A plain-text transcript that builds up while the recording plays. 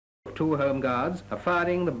Two Home Guards are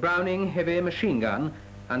firing the Browning heavy machine gun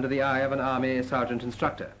under the eye of an Army sergeant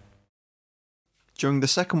instructor. During the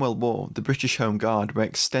Second World War, the British Home Guard were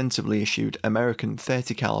extensively issued American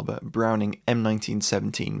 30 calibre Browning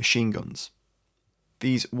M1917 machine guns.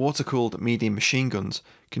 These water-cooled medium machine guns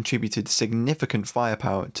contributed significant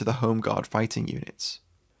firepower to the Home Guard fighting units.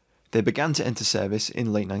 They began to enter service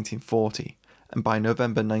in late 1940, and by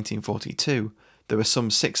November 1942 there were some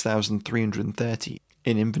 6,330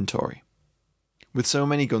 in inventory. With so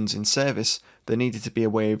many guns in service, there needed to be a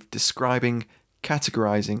way of describing,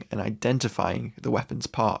 categorising and identifying the weapon's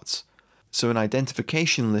parts, so an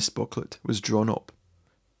identification list booklet was drawn up,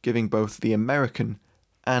 giving both the American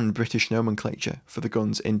and British nomenclature for the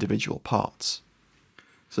gun's individual parts.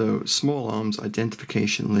 So, small arms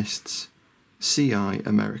identification lists, CI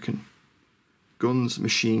American, guns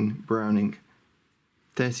machine Browning,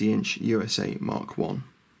 30-inch USA Mark I.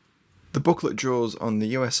 The booklet draws on the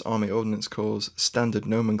US Army Ordnance Corps' standard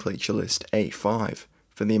nomenclature list A5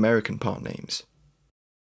 for the American part names.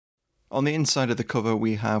 On the inside of the cover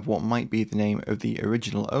we have what might be the name of the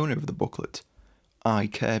original owner of the booklet, I.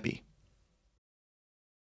 Kirby.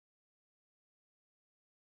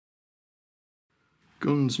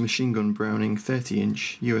 Guns Machine Gun Browning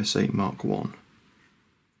 30-inch USA Mark I.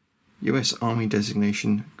 US Army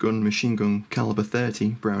designation Gun Machine Gun Caliber 30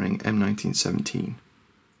 Browning M1917.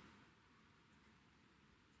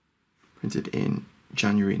 Printed in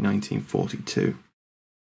January 1942.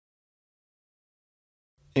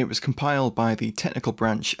 It was compiled by the technical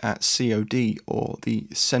branch at COD, or the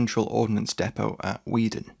Central Ordnance Depot at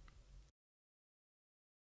Weedon.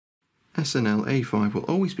 SNL A5 will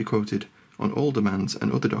always be quoted on all demands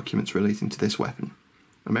and other documents relating to this weapon.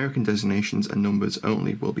 American designations and numbers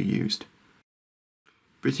only will be used.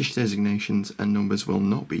 British designations and numbers will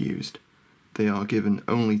not be used. They are given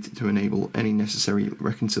only to enable any necessary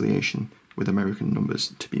reconciliation with American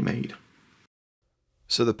numbers to be made.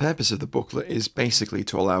 So the purpose of the booklet is basically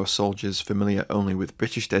to allow soldiers familiar only with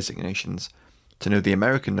British designations to know the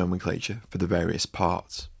American nomenclature for the various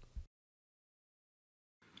parts.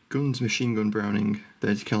 Guns Machine Gun Browning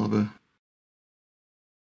 30 caliber.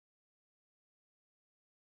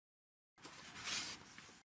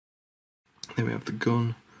 Then we have the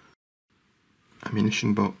gun,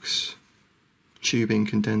 ammunition box, tubing,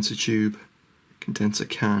 condenser tube, condenser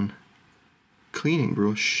can, cleaning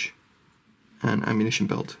brush, and ammunition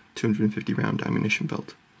belt, 250 round ammunition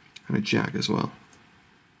belt, and a jag as well.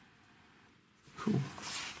 Cool.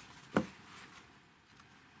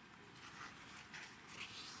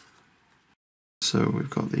 So we've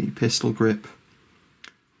got the pistol grip,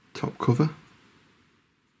 top cover,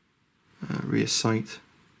 rear sight,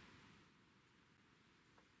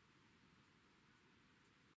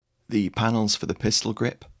 the panels for the pistol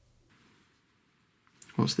grip.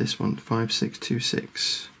 What's this one?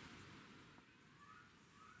 5626.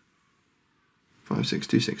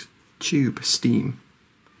 5626. Tube steam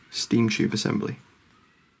tube assembly.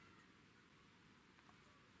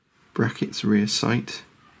 Brackets rear sight.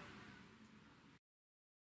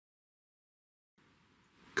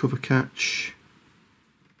 Cover catch.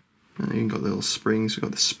 You've got little springs. We've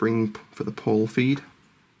got the spring for the pawl feed.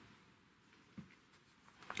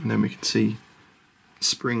 And then we can see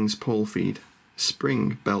springs, pawl feed,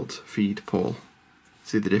 spring, belt, feed, pawl.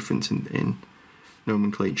 See the difference in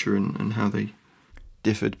nomenclature and how they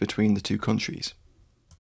differed between the two countries.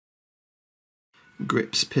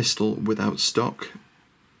 Grips pistol without stock,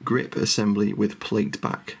 grip assembly with plate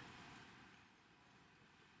back.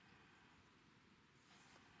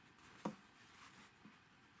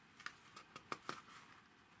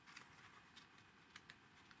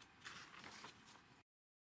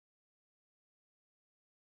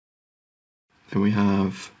 Then we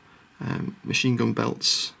have machine gun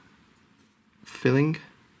belts, filling,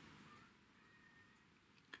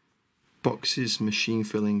 boxes, machine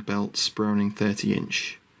filling belts, Browning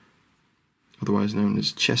 30-inch, otherwise known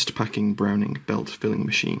as chest packing Browning belt filling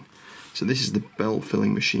machine. So this is the belt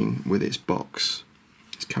filling machine with its box,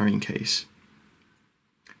 its carrying case.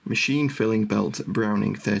 Machine filling belt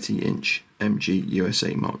Browning 30-inch MG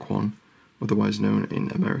USA Mark I, otherwise known in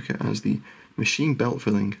America as the machine belt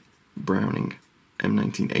filling Browning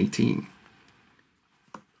M1918.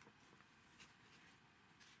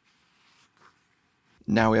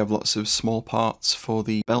 Now we have lots of small parts for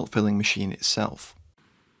the belt filling machine itself.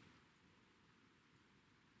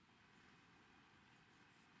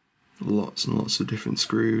 Lots and lots of different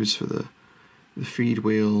screws for the feed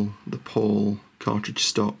wheel, the pawl, cartridge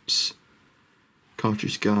stops,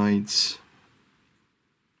 cartridge guides,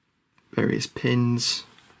 various pins,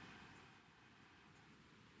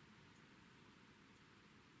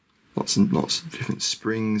 Lots and lots of different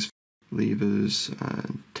springs, levers,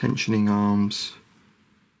 tensioning arms.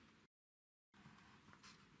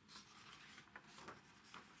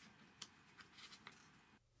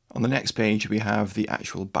 On the next page we have the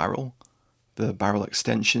actual barrel, the barrel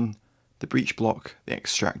extension, the breech block, the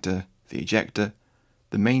extractor, the ejector,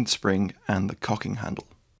 the mainspring and the cocking handle.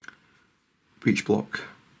 Breech block.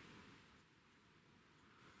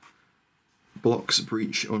 Blocks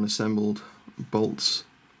breech unassembled, bolts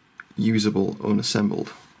usable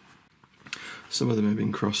unassembled. Some of them have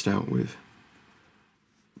been crossed out with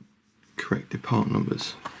corrected part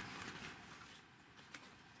numbers.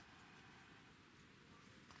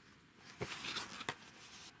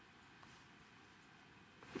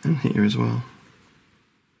 And here as well.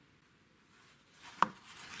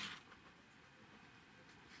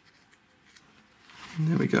 And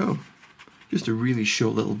there we go. Just a really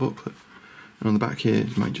short little booklet. And on the back here,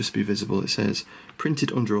 it might just be visible, it says,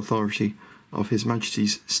 printed under authority of His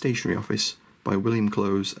Majesty's Stationery Office by William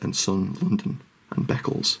Close and Son, London, and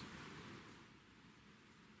Beccles.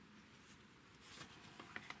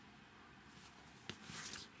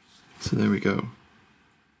 So there we go.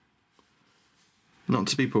 Not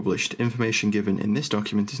to be published, information given in this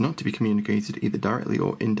document is not to be communicated either directly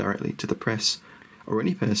or indirectly to the press or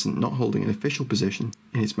any person not holding an official position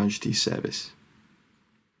in His Majesty's service.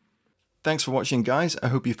 Thanks for watching, guys. I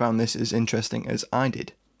hope you found this as interesting as I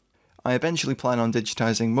did. I eventually plan on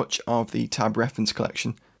digitising much of the tab reference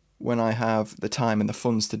collection when I have the time and the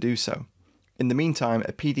funds to do so. In the meantime,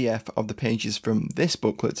 a PDF of the pages from this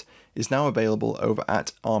booklet is now available over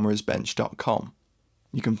at armourersbench.com.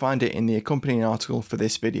 You can find it in the accompanying article for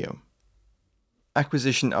this video.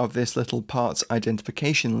 Acquisition of this little parts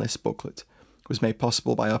identification list booklet was made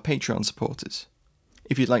possible by our Patreon supporters.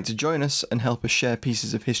 If you'd like to join us and help us share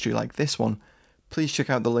pieces of history like this one, please check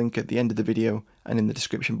out the link at the end of the video and in the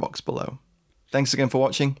description box below. Thanks again for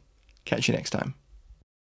watching. Catch you next time.